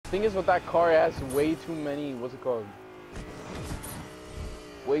Thing is with that car, it has way too many, what's it called?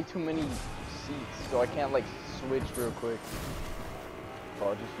 Way too many seats, so I can't like switch real quick. So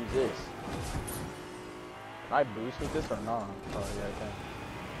I'll just use this. Can I boost with this or not? Oh yeah, I can.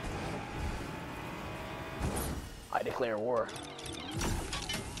 I declare war.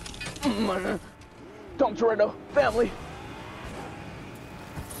 Tom Toretto, family!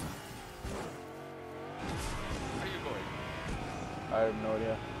 Where are you going? I have no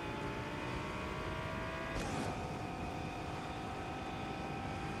idea.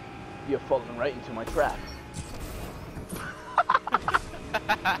 You have fallen right into my trap.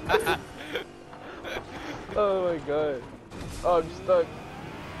 Oh my god. Oh, I'm stuck.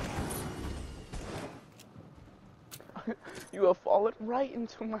 You have fallen right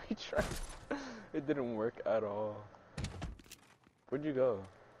into my trap. It didn't work at all. Where'd you go?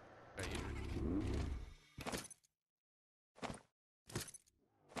 Right here.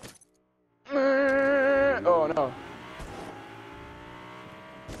 Oh no.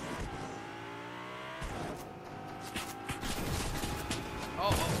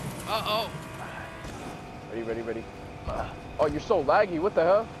 Oh. Ready. Oh, you're so laggy. What the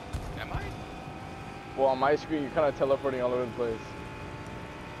hell? Am I? Well, on my screen, you're kind of teleporting all over the place.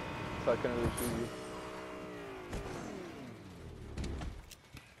 So I couldn't really shoot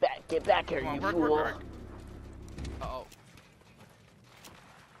you. Get back here, you fool. Work. Uh-oh.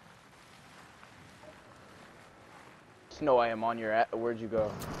 Snow, I am on your ass. Where'd you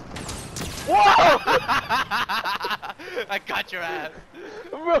go? Whoa! I got your ass.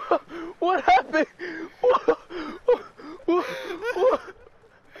 Bro, what happened?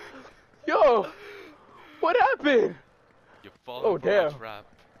 Yo, what happened? You fall Oh, for damn. a trap.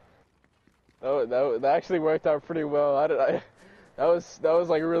 That actually worked out pretty well. That was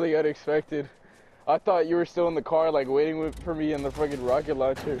like really unexpected. I thought you were still in the car, like waiting for me in the fucking rocket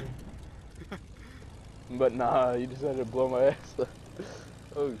launcher. But nah, you decided to blow my ass up.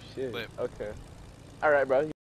 Oh shit. Flip. Okay. All right, bro.